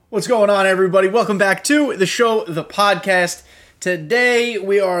What's going on, everybody? Welcome back to the show, the podcast. Today,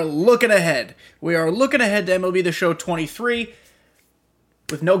 we are looking ahead. We are looking ahead to MLB The Show 23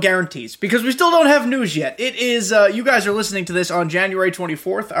 with no guarantees because we still don't have news yet. It is, you guys are listening to this on January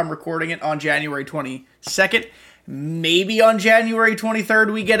 24th. I'm recording it on January 22nd. Maybe on January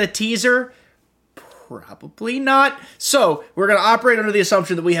 23rd we get a teaser. Probably not. So, we're going to operate under the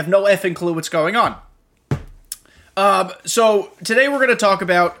assumption that we have no effing clue what's going on. So today we're going to talk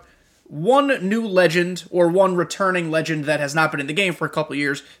about one new legend or one returning legend that has not been in the game for a couple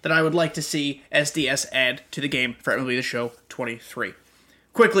years that I would like to see SDS add to the game for MLB The Show 23.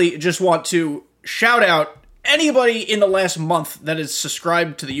 Quickly, just want to shout out anybody in the last month that is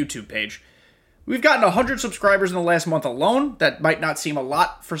subscribed to the YouTube page. We've gotten 100 subscribers in the last month alone. That might not seem a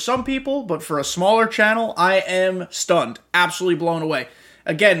lot for some people, but for a smaller channel, I am stunned. Absolutely blown away.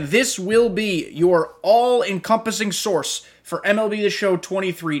 Again, this will be your all-encompassing source for MLB The Show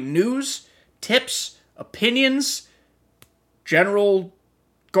 23 news, tips, opinions, general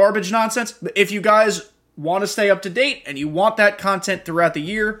garbage nonsense. If you guys want to stay up to date and you want that content throughout the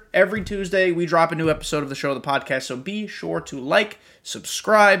year, every Tuesday we drop a new episode of the show, the podcast, so be sure to like,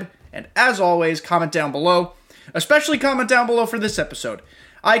 subscribe, and as always, comment down below. Especially comment down below for this episode.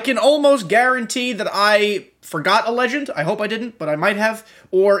 I can almost guarantee that I forgot a legend. I hope I didn't, but I might have.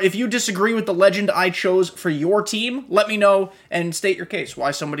 Or if you disagree with the legend I chose for your team, let me know and state your case,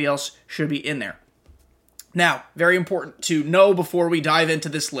 why somebody else should be in there. Now, very important to know before we dive into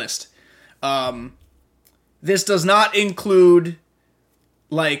this list. This does not include,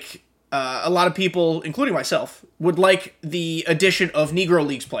 a lot of people, including myself, would like the addition of Negro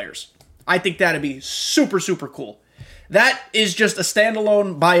Leagues players. I think that'd be super, super cool. That is just a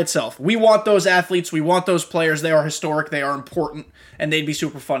standalone by itself. We want those athletes. We want those players. They are historic. They are important. And they'd be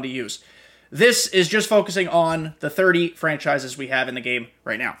super fun to use. This is just focusing on the 30 franchises we have in the game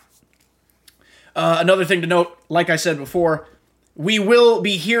right now. Another thing to note, like I said before, we will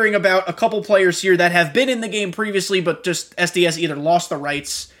be hearing about a couple players here that have been in the game previously, but just SDS either lost the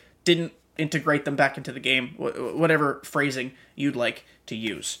rights, didn't integrate them back into the game, whatever phrasing you'd like to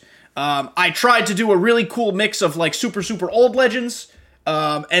use. I tried to do a really cool mix of super, super old legends.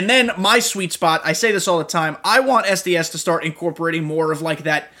 And then my sweet spot, I say this all the time, I want SDS to start incorporating more of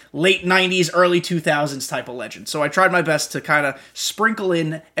that late 90s, early 2000s type of legend. So I tried my best to kind of sprinkle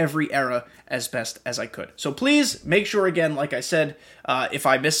in every era as best as I could. So please make sure, again, like I said, if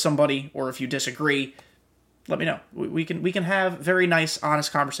I miss somebody or if you disagree, let me know. We can have very nice,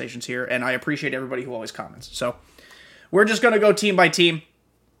 honest conversations here, and I appreciate everybody who always comments. So we're just going to go team by team.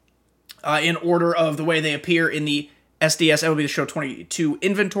 In order of the way they appear in the SDS MLB The Show 22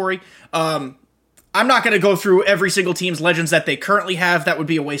 inventory. I'm not going to go through every single team's legends that they currently have. That would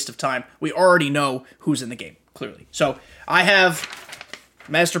be a waste of time. We already know who's in the game, clearly. So I have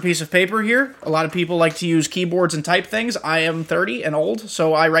a masterpiece of paper here. A lot of people like to use keyboards and type things. I am 30 and old,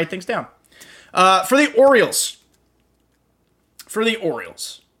 so I write things down. For the Orioles.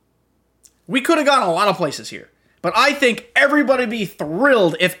 We could have gone a lot of places here. But I think everybody would be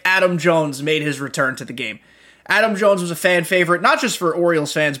thrilled if Adam Jones made his return to the game. Adam Jones was a fan favorite, not just for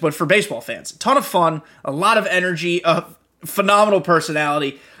Orioles fans, but for baseball fans. A ton of fun, a lot of energy, a phenomenal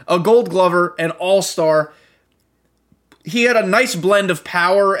personality, a Gold Glover, an all-star. He had a nice blend of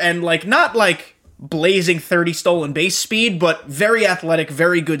power and not blazing 30 stolen base speed, but very athletic,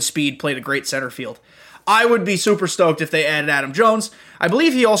 very good speed, played a great center field. I would be super stoked if they added Adam Jones. I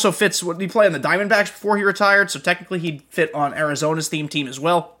believe he also fits, he played on the Diamondbacks before he retired, so technically he'd fit on Arizona's theme team as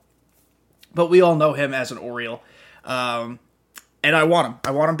well. But we all know him as an Oriole. And I want him.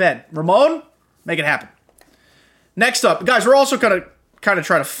 I want him bad. Ramon, make it happen. Next up, guys, we're also going to kind of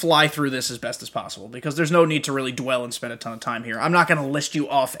try to fly through this as best as possible because there's no need to really dwell and spend a ton of time here. I'm not going to list you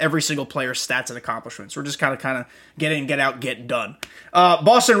off every single player's stats and accomplishments. We're just kind of get in, get out, get done.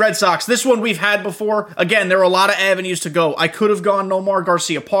 Boston Red Sox. This one we've had before. Again, there are a lot of avenues to go. I could have gone Nomar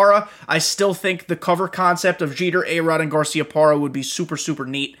Garciaparra. I still think the cover concept of Jeter, A-Rod, and Garciaparra would be super, super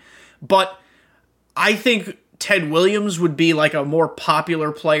neat. But I think Ted Williams would be a more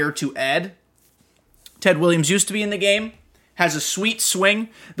popular player to add. Ted Williams used to be in the game. Has a sweet swing.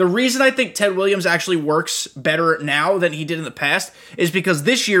 The reason I think Ted Williams actually works better now than he did in the past is because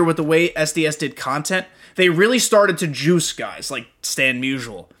this year, with the way SDS did content, they really started to juice guys like Stan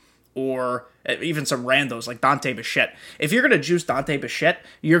Musial or even some randos like Dante Bichette. If you're going to juice Dante Bichette,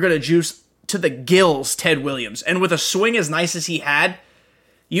 you're going to juice to the gills Ted Williams. And with a swing as nice as he had,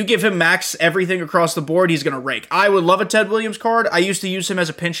 you give him max everything across the board, he's going to rake. I would love a Ted Williams card. I used to use him as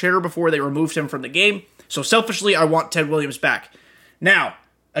a pinch hitter before they removed him from the game. So selfishly, I want Ted Williams back. Now,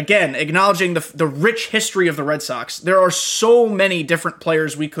 again, acknowledging the rich history of the Red Sox, there are so many different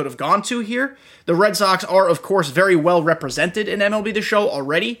players we could have gone to here. The Red Sox are, of course, very well represented in MLB The Show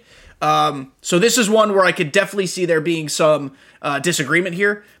already. So this is one where I could definitely see there being some disagreement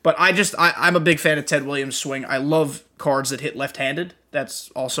here. But I'm a big fan of Ted Williams' swing. I love cards that hit left-handed. That's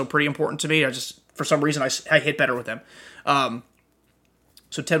also pretty important to me. For some reason, I hit better with them.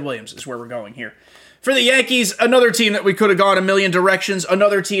 So Ted Williams is where we're going here. For the Yankees, another team that we could have gone a million directions,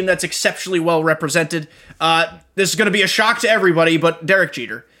 another team that's exceptionally well represented. This is going to be a shock to everybody, but Derek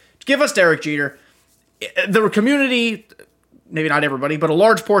Jeter. Give us Derek Jeter. The community, maybe not everybody, but a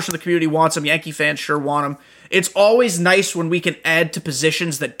large portion of the community wants him. Yankee fans sure want him. It's always nice when we can add to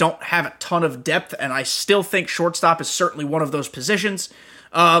positions that don't have a ton of depth, and I still think shortstop is certainly one of those positions.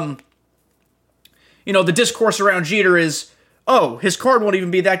 The discourse around Jeter is, oh, his card won't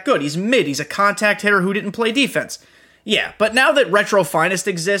even be that good. He's mid. He's a contact hitter who didn't play defense. Yeah, but now that Retro Finest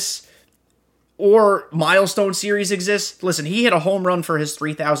exists, or Milestone Series exists, listen, he hit a home run for his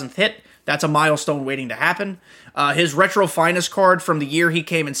 3,000th hit. That's a milestone waiting to happen. His Retro Finest card from the year he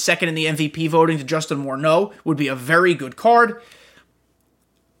came in second in the MVP voting to Justin Morneau would be a very good card.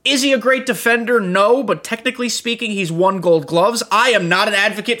 Is he a great defender? No, but technically speaking, he's won Gold Gloves. I am not an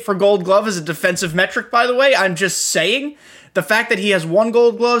advocate for Gold Glove as a defensive metric, by the way. I'm just saying the fact that he has won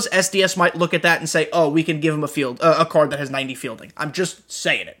Gold Gloves, SDS might look at that and say, oh, we can give him a card that has 90 fielding. I'm just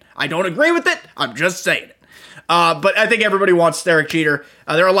saying it. I don't agree with it. I'm just saying it. But I think everybody wants Derek Jeter.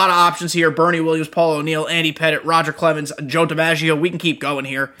 There are a lot of options here. Bernie Williams, Paul O'Neill, Andy Pettitte, Roger Clemens, Joe DiMaggio. We can keep going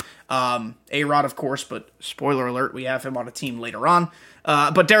here. A-Rod, of course, but spoiler alert, we have him on a team later on.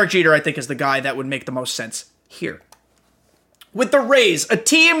 But Derek Jeter, I think, is the guy that would make the most sense here. With the Rays, a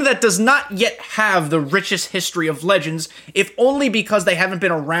team that does not yet have the richest history of legends, if only because they haven't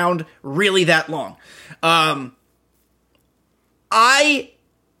been around really that long. I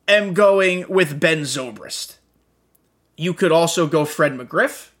am going with Ben Zobrist. You could also go Fred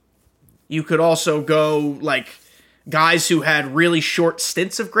McGriff. You could also go, guys who had really short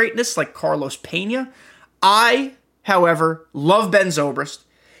stints of greatness, like Carlos Pena. I, however, love Ben Zobrist.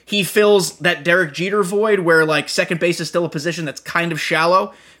 He fills that Derek Jeter void where, second base is still a position that's kind of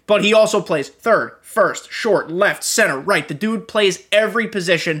shallow, but he also plays third, first, short, left, center, right. The dude plays every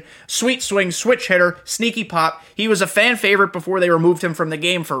position. Sweet swing, switch hitter, sneaky pop. He was a fan favorite before they removed him from the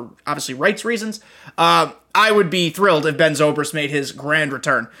game for, obviously, rights reasons. I would be thrilled if Ben Zobrist made his grand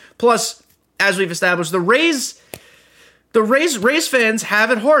return. Plus, as we've established, the Rays fans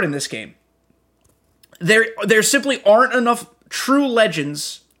have it hard in this game. There simply aren't enough true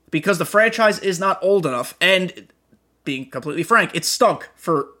legends because the franchise is not old enough. And being completely frank, it stunk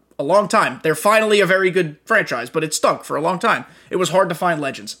for a long time. They're finally a very good franchise, but it stunk for a long time. It was hard to find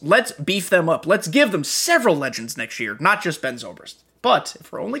legends. Let's beef them up. Let's give them several legends next year, not just Ben Zobrist. But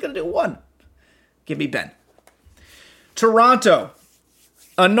if we're only going to do one, give me Ben. Toronto,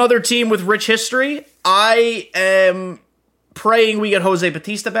 another team with rich history. I am praying we get Jose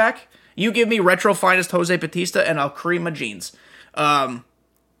Bautista back. You give me Retro Finest Jose Bautista, and I'll cream my jeans. I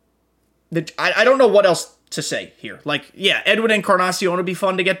don't know what else to say here. Edwin Encarnacion would be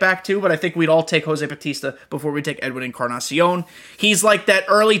fun to get back to, but I think we'd all take Jose Bautista before we take Edwin Encarnacion. He's like that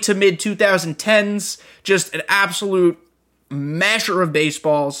early to mid 2010s, just an absolute masher of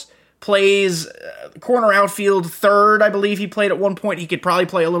baseballs. Plays corner outfield, third, I believe he played at one point. He could probably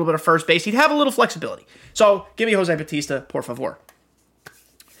play a little bit of first base. He'd have a little flexibility. So, give me Jose Bautista, por favor.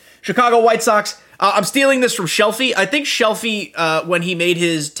 Chicago White Sox. I'm stealing this from Shelfie. I think Shelfie, when he made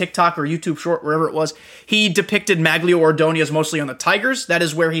his TikTok or YouTube short, wherever it was, he depicted Maglio Ordonez mostly on the Tigers. That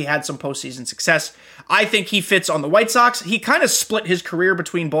is where he had some postseason success. I think he fits on the White Sox. He kind of split his career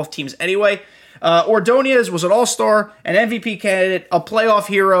between both teams anyway. Ordonez was an all-star, an MVP candidate, a playoff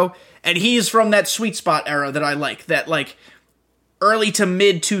hero, and he's from that sweet spot era that I like. That, early to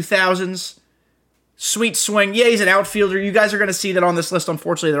mid 2000s. Sweet swing. Yeah, he's an outfielder. You guys are going to see that on this list.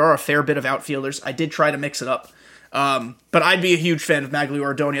 Unfortunately, there are a fair bit of outfielders. I did try to mix it up. But I'd be a huge fan of Maglio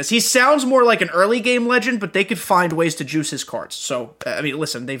Ordonez. He sounds more like an early game legend, but they could find ways to juice his cards. So,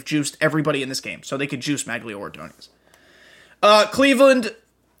 listen, they've juiced everybody in this game, so they could juice Maglio Ordonez. Cleveland,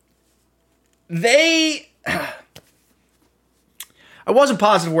 I wasn't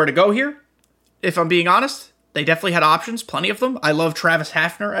positive where to go here, if I'm being honest. They definitely had options, plenty of them. I love Travis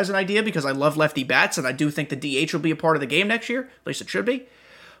Hafner as an idea because I love lefty bats, and I do think the DH will be a part of the game next year. At least it should be.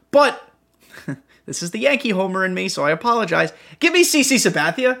 But this is the Yankee homer in me, so I apologize. Give me CC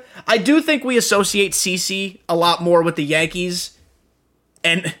Sabathia. I do think we associate CC a lot more with the Yankees,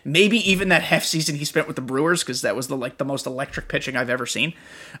 and maybe even that half season he spent with the Brewers, because that was the most electric pitching I've ever seen.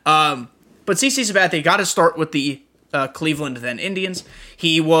 But CC Sabathia got to start with the Cleveland, then Indians.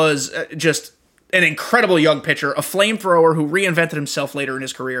 He was just an incredible young pitcher, a flamethrower who reinvented himself later in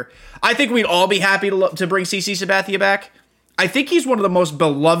his career. I think we'd all be happy to bring CC Sabathia back. I think he's one of the most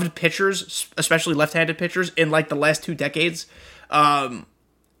beloved pitchers, especially left-handed pitchers, in like the last 2 decades.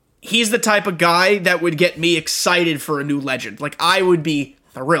 He's the type of guy that would get me excited for a new legend. Like, I would be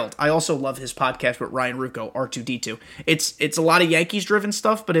thrilled. I also love his podcast with Ryan Rucco, R2D2. It's a lot of Yankees-driven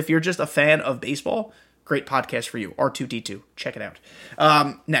stuff, but if you're just a fan of baseball, great podcast for you, R2D2. Check it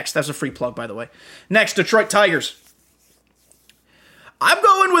out. Next, that's a free plug, by the way. Next, Detroit Tigers. I'm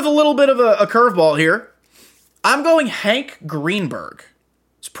going with a little bit of a curveball here. I'm going Hank Greenberg.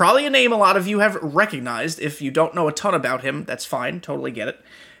 It's probably a name a lot of you have recognized. If you don't know a ton about him, that's fine. Totally get it.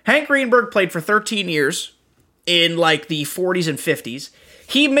 Hank Greenberg played for 13 years in like the 40s and 50s.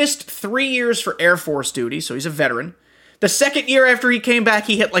 He missed 3 years for Air Force duty, so he's a veteran. The second year after he came back,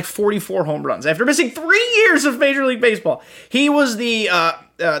 he hit like 44 home runs after missing 3 years of Major League Baseball. He was the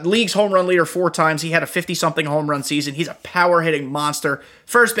league's home run leader 4 times. He had a 50-something home run season. He's a power-hitting monster.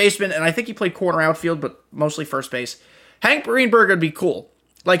 First baseman, and I think he played corner outfield, but mostly first base. Hank Greenberg would be cool.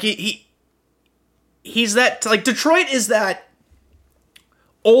 Like, he's that... Like, Detroit is that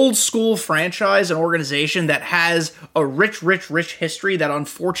old-school franchise and organization that has a rich history that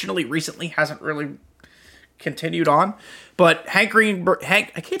unfortunately recently hasn't really continued on. But Hank Greenberg, I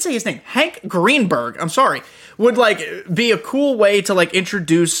can't say his name, Hank Greenberg, I'm sorry, would like be a cool way to like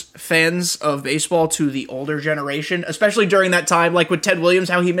introduce fans of baseball to the older generation, especially during that time, like with Ted Williams,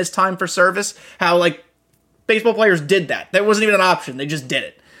 how he missed time for service, how like baseball players did that. That wasn't even an option. They just did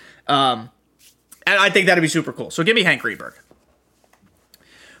it. And I think that'd be super cool. So give me Hank Greenberg.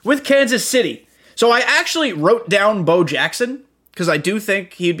 With Kansas City. So I actually wrote down Bo Jackson, because I do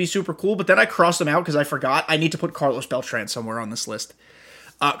think he'd be super cool, but then I crossed him out because I forgot. I need to put Carlos Beltran somewhere on this list.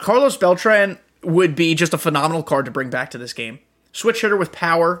 Carlos Beltran would be just a phenomenal card to bring back to this game. Switch hitter with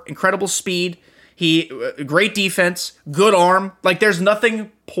power, incredible speed, great defense, good arm. Like, there's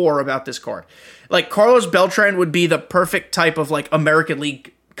nothing poor about this card. Like, Carlos Beltran would be the perfect type of, like, American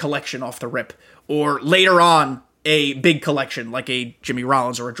League collection off the rip. Or later on, a big collection, like a Jimmy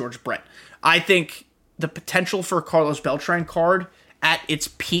Rollins or a George Brett. I think the potential for a Carlos Beltran card at its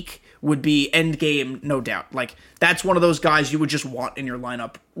peak would be endgame, no doubt. Like, that's one of those guys you would just want in your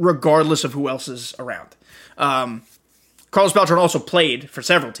lineup, regardless of who else is around. Carlos Beltran also played for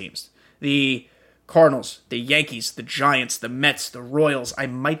several teams. The Cardinals, the Yankees, the Giants, the Mets, the Royals.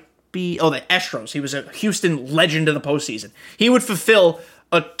 The Astros. He was a Houston legend in the postseason. He would fulfill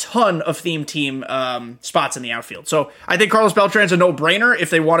a ton of theme team spots in the outfield. So I think Carlos Beltran's a no-brainer. If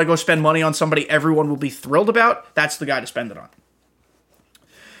they want to go spend money on somebody everyone will be thrilled about, that's the guy to spend it on.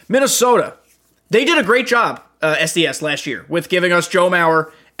 Minnesota. They did a great job, SDS, last year, with giving us Joe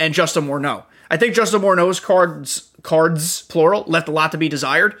Mauer and Justin Morneau. I think Justin Morneau's cards, plural, left a lot to be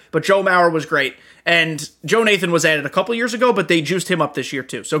desired, but Joe Mauer was great. And Joe Nathan was added a couple years ago, but they juiced him up this year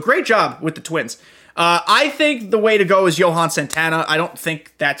too. So great job with the Twins. I think the way to go is Johan Santana. I don't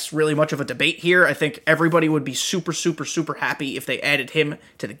think that's really much of a debate here. I think everybody would be super, super, super happy if they added him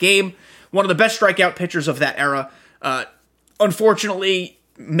to the game. One of the best strikeout pitchers of that era. Unfortunately,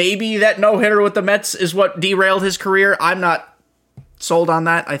 maybe that no-hitter with the Mets is what derailed his career. I'm not sold on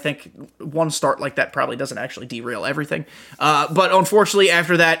that. I think one start like that probably doesn't actually derail everything. But unfortunately,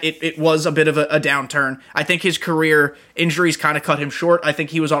 after that, it was a bit of a downturn. I think his career injuries kind of cut him short. I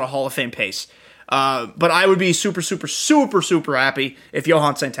think he was on a Hall of Fame pace. But I would be super, super, super, super happy if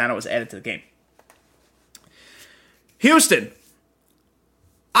Johan Santana was added to the game. Houston.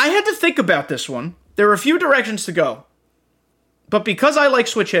 I had to think about this one. There were a few directions to go. But because I like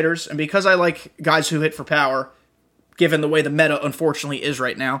switch hitters, and because I like guys who hit for power, given the way the meta unfortunately is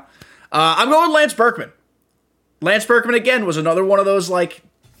right now, I'm going Lance Berkman. Lance Berkman, again, was another one of those like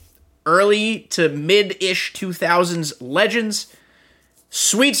early to mid-ish 2000s legends.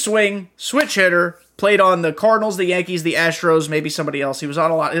 Sweet swing, switch hitter, played on the Cardinals, the Yankees, the Astros, maybe somebody else. He was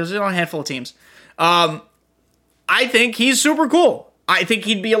on a handful of teams. I think he's super cool. I think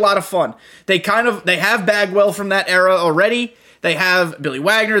he'd be a lot of fun. They have Bagwell from that era already. They have Billy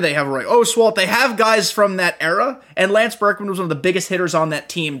Wagner. They have Roy Oswalt. They have guys from that era. And Lance Berkman was one of the biggest hitters on that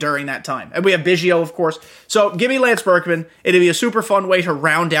team during that time. And we have Biggio, of course. So give me Lance Berkman. It'd be a super fun way to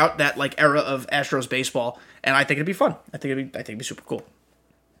round out that like era of Astros baseball. And I think it'd be fun. I think it'd be super cool.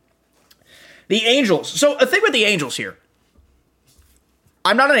 The Angels. So a thing with the Angels here.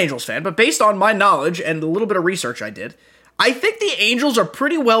 I'm not an Angels fan, but based on my knowledge and the little bit of research I did, I think the Angels are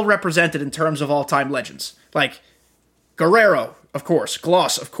pretty well represented in terms of all-time legends. Like Guerrero, of course.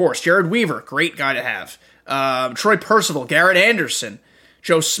 Gloss, of course. Jared Weaver, great guy to have. Troy Percival, Garrett Anderson,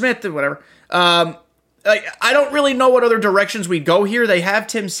 Joe Smith, and whatever. I don't really know what other directions we go here. They have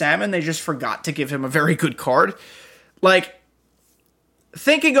Tim Salmon. They just forgot to give him a very good card. Like,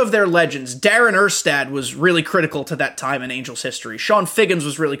 thinking of their legends, Darren Erstad was really critical to that time in Angels history. Sean Figgins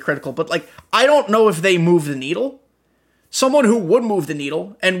was really critical. But, like, I don't know if they move the needle. Someone who would move the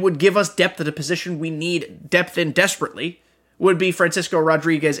needle and would give us depth at a position we need depth in desperately would be Francisco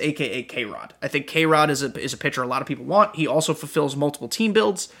Rodriguez, a.k.a. K-Rod. I think K-Rod is a pitcher a lot of people want. He also fulfills multiple team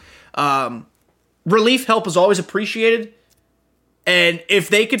builds. Relief help is always appreciated. And if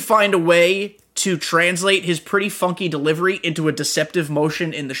they could find a way to translate his pretty funky delivery into a deceptive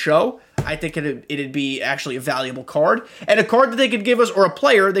motion in the show, I think it'd be actually a valuable card. And a card that they could give us, or a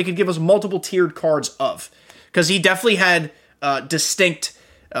player they could give us multiple tiered cards of. Because he definitely had distinct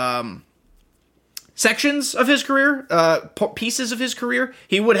sections of his career, pieces of his career.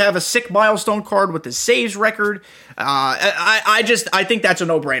 He would have a sick milestone card with his saves record. I think that's a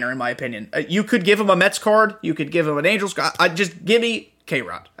no-brainer in my opinion. You could give him a Mets card. You could give him an Angels card. Just give me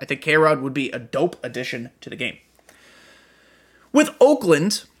K-Rod. I think K-Rod would be a dope addition to the game. With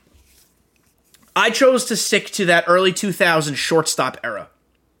Oakland, I chose to stick to that early 2000s shortstop era.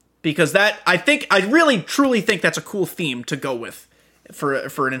 Because I really, truly think that's a cool theme to go with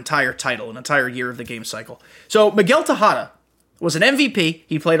for an entire title, an entire year of the game cycle. So Miguel Tejada was an MVP.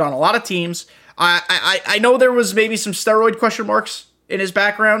 He played on a lot of teams. I know there was maybe some steroid question marks in his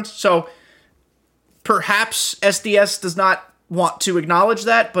background, so perhaps SDS does not want to acknowledge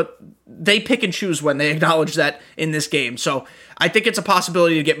that, but they pick and choose when they acknowledge that in this game. So I think it's a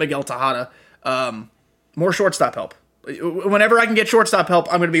possibility to get Miguel Tejada more shortstop help. Whenever I can get shortstop help,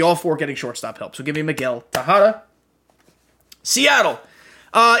 I'm going to be all for getting shortstop help. So give me Miguel Tejada. Seattle.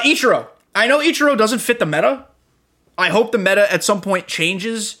 Ichiro. I know Ichiro doesn't fit the meta. I hope the meta at some point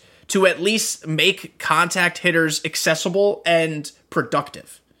changes to at least make contact hitters accessible and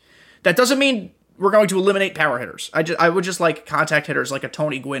productive. That doesn't mean we're going to eliminate power hitters. I would just like contact hitters like a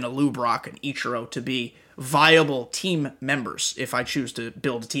Tony Gwynn, a Lou Brock, and Ichiro to be viable team members if I choose to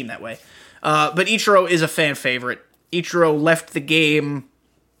build a team that way. But Ichiro is a fan favorite. Ichiro left the game.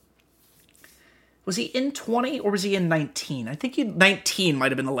 Was he in 20 or was he in 19? I think 19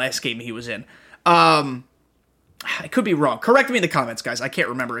 might have been the last game he was in. I could be wrong. Correct me in the comments, guys. I can't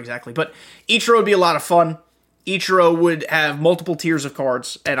remember exactly. But Ichiro would be a lot of fun. Ichiro would have multiple tiers of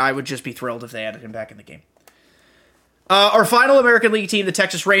cards, and I would just be thrilled if they added him back in the game. Our final American League team, the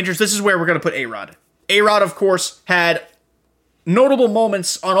Texas Rangers, this is where we're going to put A-Rod. A-Rod, of course, had notable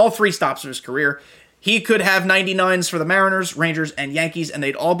moments on all three stops of his career. He could have 99s for the Mariners, Rangers, and Yankees, and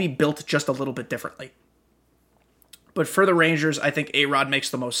they'd all be built just a little bit differently. But for the Rangers, I think A-Rod makes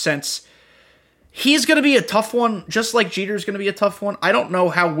the most sense. He's going to be a tough one, just like Jeter's going to be a tough one. I don't know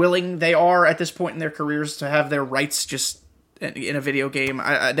how willing they are at this point in their careers to have their rights just in a video game.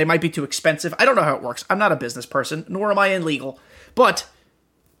 They might be too expensive. I don't know how it works. I'm not a business person, nor am I in legal. But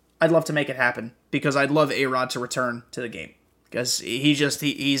I'd love to make it happen because I'd love A-Rod to return to the game. Because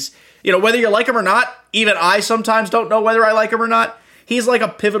he's, whether you like him or not, even I sometimes don't know whether I like him or not. He's like a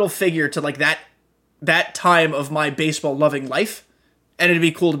pivotal figure to like that time of my baseball loving life. And it'd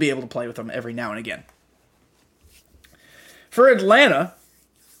be cool to be able to play with him every now and again. For Atlanta,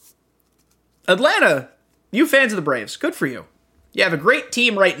 you fans of the Braves, good for you. You have a great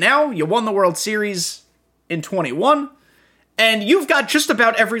team right now. You won the World Series in 21. And you've got just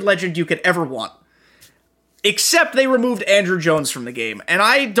about every legend you could ever want. Except they removed Andrew Jones from the game. And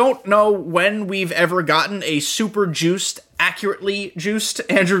I don't know when we've ever gotten a super juiced, accurately juiced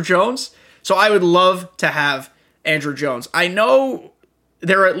Andrew Jones. So I would love to have Andrew Jones. I know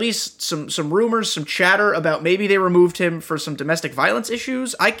there are at least some rumors, some chatter about maybe they removed him for some domestic violence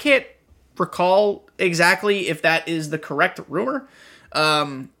issues. I can't recall exactly if that is the correct rumor.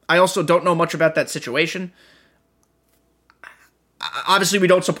 I also don't know much about that situation. Obviously, we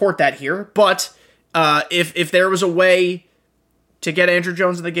don't support that here, but if there was a way to get Andrew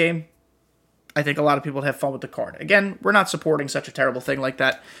Jones in the game, I think a lot of people would have fun with the card. Again, we're not supporting such a terrible thing like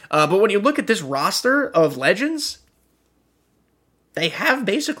that. But when you look at this roster of legends, they have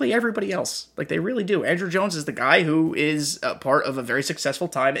basically everybody else. Like, they really do. Andrew Jones is the guy who is a part of a very successful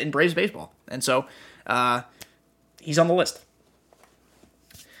time in Braves baseball. And so, he's on the list.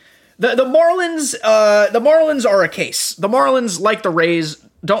 The Marlins are a case. The Marlins, like the Rays,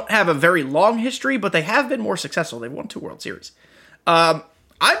 don't have a very long history, but they have been more successful. They've won 2 World Series. I'm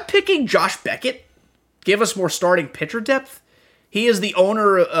picking Josh Beckett. Give us more starting pitcher depth. He is the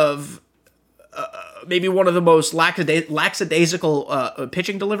owner of maybe one of the most lackadaisical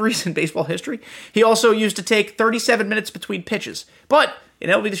pitching deliveries in baseball history. He also used to take 37 minutes between pitches. But in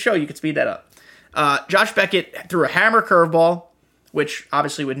MLB The Show, you could speed that up. Josh Beckett threw a hammer curveball, which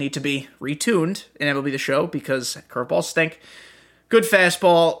obviously would need to be retuned in MLB The Show because curveballs stink. Good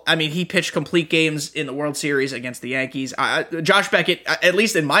fastball. I mean, he pitched complete games in the World Series against the Yankees. Josh Beckett, at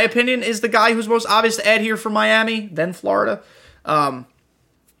least in my opinion, is the guy who's most obvious to add here for Miami, then Florida. You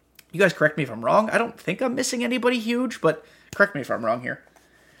guys correct me if I'm wrong. I don't think I'm missing anybody huge, but correct me if I'm wrong here.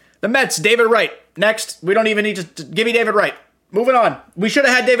 The Mets, David Wright. Next, we don't even need to give me David Wright. Moving on. We should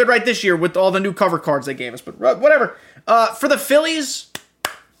have had David Wright this year with all the new cover cards they gave us, but whatever. For the Phillies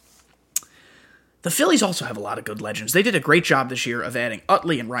also have a lot of good legends. They did a great job this year of adding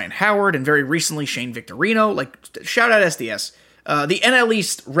Utley and Ryan Howard, and very recently Shane Victorino. Shout out SDS. The NL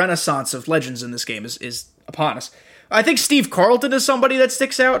East renaissance of legends in this game is upon us. I think Steve Carlton is somebody that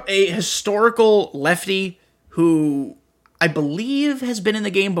sticks out, a historical lefty who I believe has been in the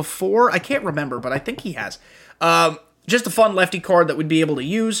game before. I can't remember, but I think he has. Just a fun lefty card that we'd be able to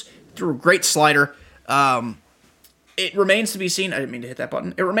use. Threw a great slider. It remains to be seen. I didn't mean to hit that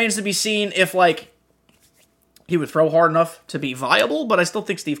button. It remains to be seen if, he would throw hard enough to be viable, but I still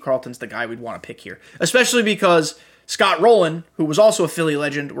think Steve Carlton's the guy we'd want to pick here. Especially because Scott Rowland, who was also a Philly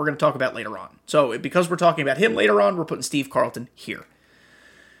legend, we're going to talk about later on. So because we're talking about him later on, we're putting Steve Carlton here.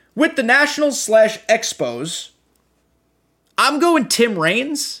 With the Nationals/Expos, I'm going Tim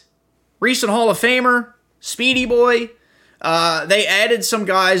Raines, recent Hall of Famer, Speedy Boy. They added some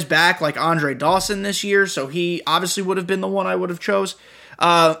guys back like Andre Dawson this year, so he obviously would have been the one I would have chose.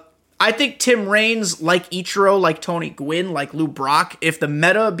 I think Tim Raines, like Ichiro, like Tony Gwynn, like Lou Brock, if the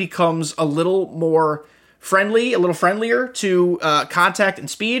meta becomes a little more friendly, a little friendlier to contact and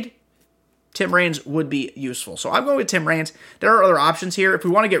speed, Tim Raines would be useful. So I'm going with Tim Raines. There are other options here. If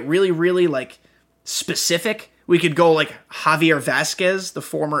we want to get really, really specific, we could go like Javier Vasquez, the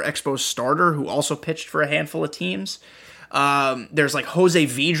former Expos starter, who also pitched for a handful of teams. There's Jose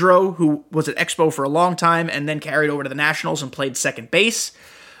Vidro, who was at Expo for a long time and then carried over to the Nationals and played second base.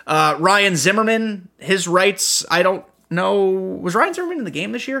 Ryan Zimmerman, his rights, I don't know. Was Ryan Zimmerman in the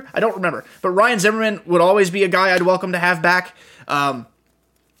game this year? I don't remember. But Ryan Zimmerman would always be a guy I'd welcome to have back. But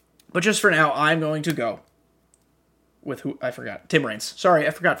just for now, I'm going to go with who I forgot. Tim Raines. Sorry,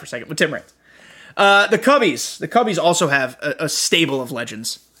 I forgot for a second. With Tim Raines. The Cubbies. The Cubbies also have a stable of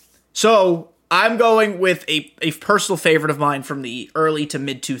legends. So I'm going with a personal favorite of mine from the early to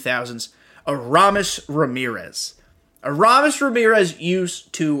mid-2000s, Aramis Ramirez. Aramis Ramirez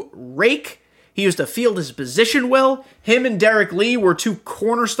used to rake. He used to field his position well. Him and Derek Lee were two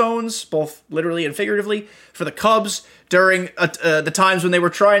cornerstones, both literally and figuratively, for the Cubs during the times when they were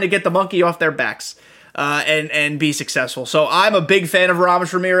trying to get the monkey off their backs and be successful. So I'm a big fan of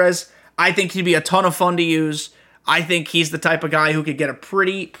Aramis Ramirez. I think he'd be a ton of fun to use. I think he's the type of guy who could get a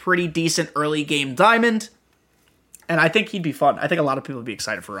pretty decent early game diamond. And I think he'd be fun. I think a lot of people would be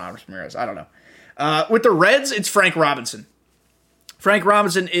excited for Aramis Ramirez. I don't know. With the Reds, it's Frank Robinson. Frank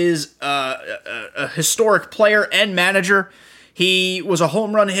Robinson is a historic player and manager. He was a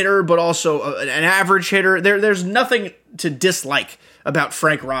home run hitter, but also an average hitter. There's nothing to dislike about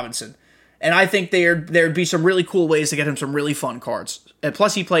Frank Robinson. And I think there'd be some really cool ways to get him some really fun cards. And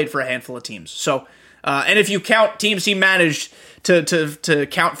plus, he played for a handful of teams. So, and if you count teams he managed to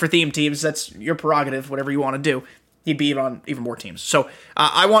count for theme teams, that's your prerogative, whatever you want to do. He'd be on even more teams. So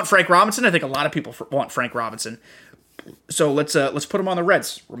I want Frank Robinson. I think a lot of people want Frank Robinson. So let's put him on the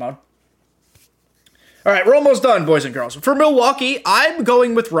Reds, Ramon. All right, we're almost done, boys and girls. For Milwaukee, I'm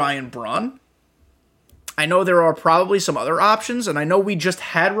going with Ryan Braun. I know there are probably some other options, and I know we just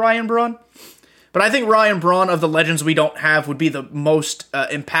had Ryan Braun, but I think Ryan Braun of the legends we don't have would be the most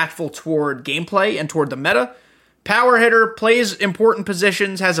impactful toward gameplay and toward the meta. Power hitter, plays important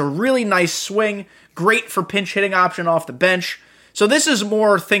positions, has a really nice swing, great for pinch hitting option off the bench. So this is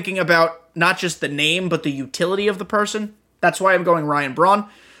more thinking about not just the name, but the utility of the person. That's why I'm going Ryan Braun.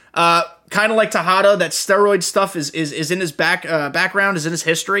 Kind of like Tejada, that steroid stuff is in his background, is in his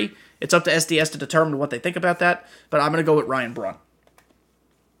history. It's up to SDS to determine what they think about that, but I'm going to go with Ryan Braun.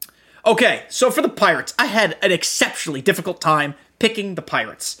 Okay, so for the Pirates, I had an exceptionally difficult time picking the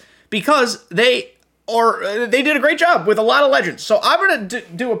Pirates because they did a great job with a lot of legends. So I'm going to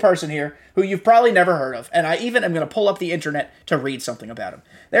do a person here who you've probably never heard of, and I even am going to pull up the internet to read something about him.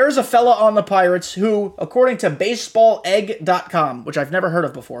 There is a fella on the Pirates who, according to baseballegg.com, which I've never heard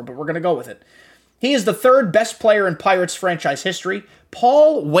of before, but we're going to go with it, he is the third best player in Pirates franchise history.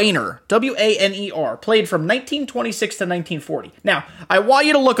 Paul Waner, W-A-N-E-R, played from 1926 to 1940. Now, I want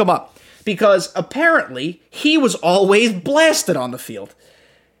you to look him up, because apparently he was always blasted on the field.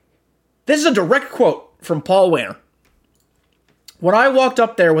 This is a direct quote from Paul Waner. "When I walked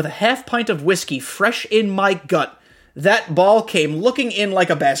up there with a half pint of whiskey fresh in my gut that ball came looking in like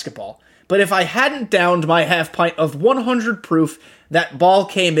a basketball. But if I hadn't downed my half pint of 100 proof, that ball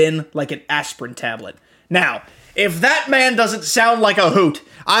came in like an aspirin tablet. Now, if that man doesn't sound like a hoot,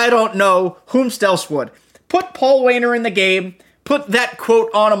 I don't know whomst else would. Put Paul Wainer in the game. Put that quote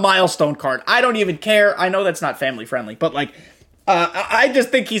on a milestone card. I don't even care. I know that's not family friendly, but like, I just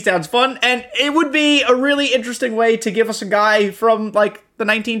think he sounds fun, and it would be a really interesting way to give us a guy from like the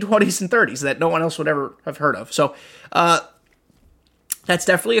 1920s and 30s that no one else would ever have heard of. So, that's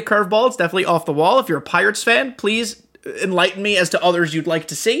definitely a curveball. It's definitely off the wall. If you're a Pirates fan, please enlighten me as to others you'd like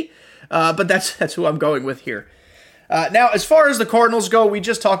to see. But that's who I'm going with here. Now, as far as the Cardinals go, we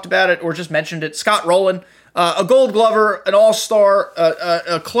just talked about it or just mentioned it. Scott Rowland, a Gold Glover, an All-Star,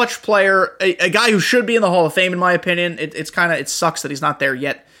 a clutch player, a guy who should be in the Hall of Fame, in my opinion. It sucks that he's not there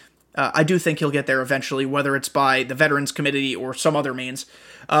yet. I do think he'll get there eventually, whether it's by the Veterans Committee or some other means.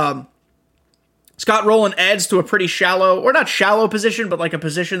 Scott Rowland adds to a pretty shallow, or not shallow position, but like a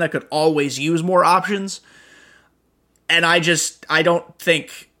position that could always use more options. And I don't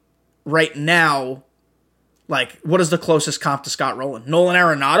think right now, like, what is the closest comp to Scott Rowland? Nolan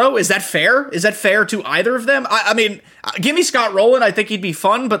Arenado? Is that fair? Is that fair to either of them? I mean, give me Scott Rowland. I think he'd be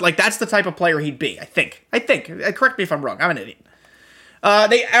fun, but like, that's the type of player he'd be. I think. Correct me if I'm wrong. I'm an idiot.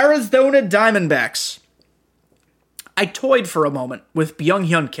 The Arizona Diamondbacks. I toyed for a moment with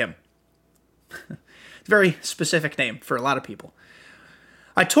Byung-Hyun Kim. Very specific name for a lot of people.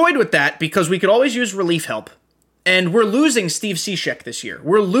 I toyed with that because we could always use relief help. And we're losing Steve Cishek this year.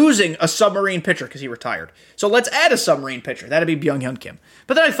 We're losing a submarine pitcher because he retired. So let's add a submarine pitcher. That'd be Byung-Hyun Kim.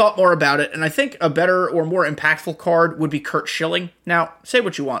 But then I thought more about it, and I think a better or more impactful card would be Curt Schilling. Now, say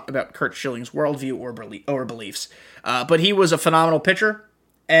what you want about Curt Schilling's worldview or beliefs. But he was a phenomenal pitcher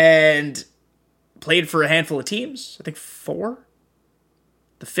and played for a handful of teams. I think 4.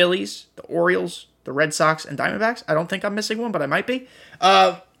 The Phillies, the Orioles, the Red Sox, and Diamondbacks. I don't think I'm missing one, but I might be.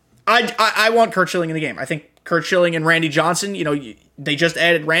 I want Curt Schilling in the game. I think Curt Schilling and Randy Johnson, they just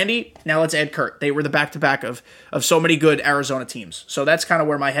added Randy. Now let's add Curt. They were the back-to-back of so many good Arizona teams. So that's kind of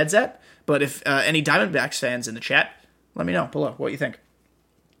where my head's at. But if any Diamondbacks fans in the chat, let me know below what you think.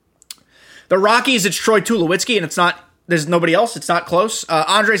 The Rockies, it's Troy Tulowitzki, and there's nobody else. It's not close.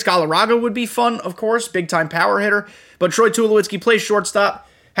 Andres Galarraga would be fun, of course, big-time power hitter. But Troy Tulowitzki plays shortstop,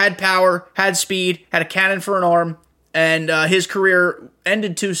 had power, had speed, had a cannon for an arm, and his career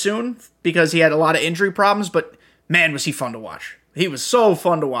ended too soon because he had a lot of injury problems, but man, was he fun to watch. He was so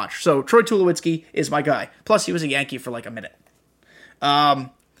fun to watch. So Troy Tulowitzki is my guy. Plus, he was a Yankee for like a minute.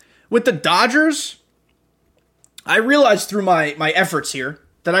 With the Dodgers, I realized through my efforts here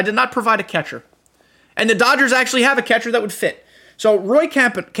that I did not provide a catcher. And the Dodgers actually have a catcher that would fit. So Roy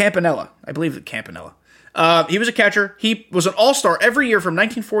Campanella, I believe it's Campanella. He was a catcher. He was an all-star every year from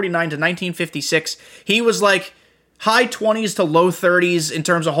 1949 to 1956. He was like high 20s to low 30s in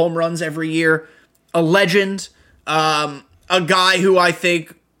terms of home runs every year. A legend. A guy who I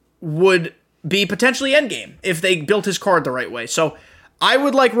think would be potentially endgame if they built his card the right way. So I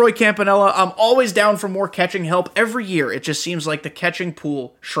would like Roy Campanella. I'm always down for more catching help. Every year, it just seems like the catching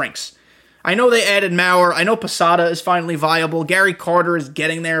pool shrinks. I know they added Mauer. I know Posada is finally viable. Gary Carter is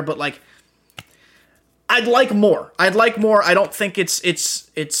getting there, but like, I'd like more. I don't think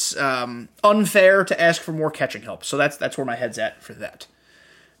it's unfair to ask for more catching help. So that's where my head's at for that.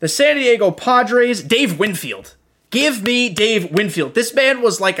 The San Diego Padres, Dave Winfield. Give me Dave Winfield. This man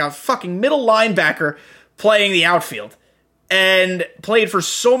was like a fucking middle linebacker playing the outfield and played for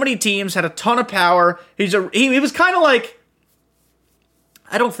so many teams, had a ton of power. He was kind of like,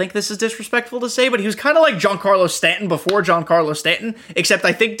 I don't think this is disrespectful to say, but he was kind of like Giancarlo Stanton before Giancarlo Stanton, except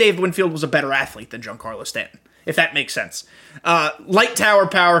I think Dave Winfield was a better athlete than Giancarlo Stanton, if that makes sense. Light tower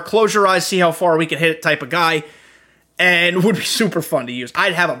power, close your eyes, see how far we can hit it type of guy, and would be super fun to use.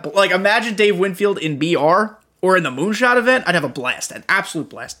 I'd have imagine Dave Winfield in BR or in the Moonshot event. I'd have a blast, an absolute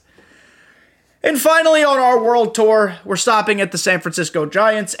blast. And finally, on our world tour, we're stopping at the San Francisco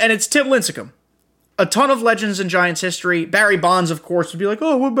Giants, and it's Tim Lincecum. A ton of legends in Giants history. Barry Bonds, of course, would be like,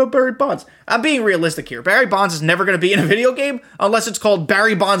 oh, what about Barry Bonds? I'm being realistic here. Barry Bonds is never going to be in a video game unless it's called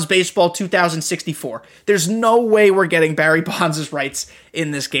Barry Bonds Baseball 2064. There's no way we're getting Barry Bonds' rights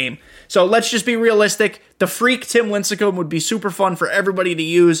in this game. So let's just be realistic. The freak Tim Lincecum would be super fun for everybody to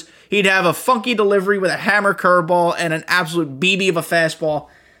use. He'd have a funky delivery with a hammer curveball and an absolute BB of a fastball.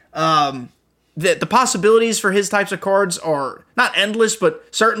 The possibilities for his types of cards are not endless, but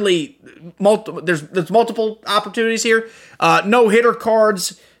certainly there's multiple opportunities here. No-hitter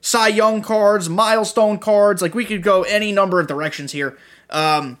cards, Cy Young cards, milestone cards. Like, we could go any number of directions here.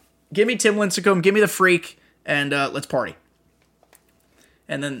 Give me Tim Lincecum, give me the freak, and let's party.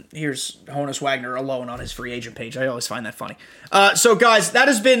 And then here's Honus Wagner alone on his free agent page. I always find that funny. So, guys, that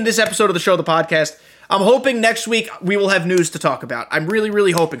has been this episode of the show, the podcast. I'm hoping next week we will have news to talk about. I'm really,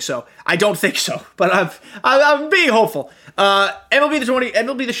 really hoping so. I don't think so, but I'm being hopeful.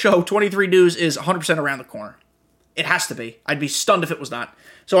 MLB The Show 23 news is 100% around the corner. It has to be. I'd be stunned if it was not.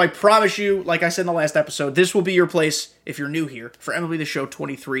 So I promise you, like I said in the last episode, this will be your place, if you're new here, for MLB The Show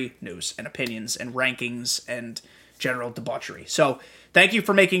 23 news and opinions and rankings and general debauchery. So thank you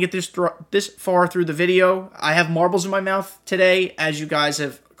for making it this far through the video. I have marbles in my mouth today, as you guys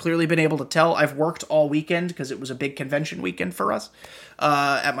have clearly been able to tell. I've worked all weekend because it was a big convention weekend for us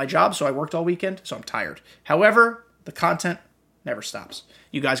at my job, so I worked all weekend, so I'm tired. However, the content never stops.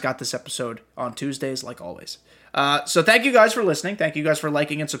 You guys got this episode on Tuesdays, like always. So thank you guys for listening. Thank you guys for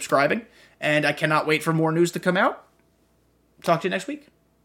liking and subscribing. And I cannot wait for more news to come out. Talk to you next week.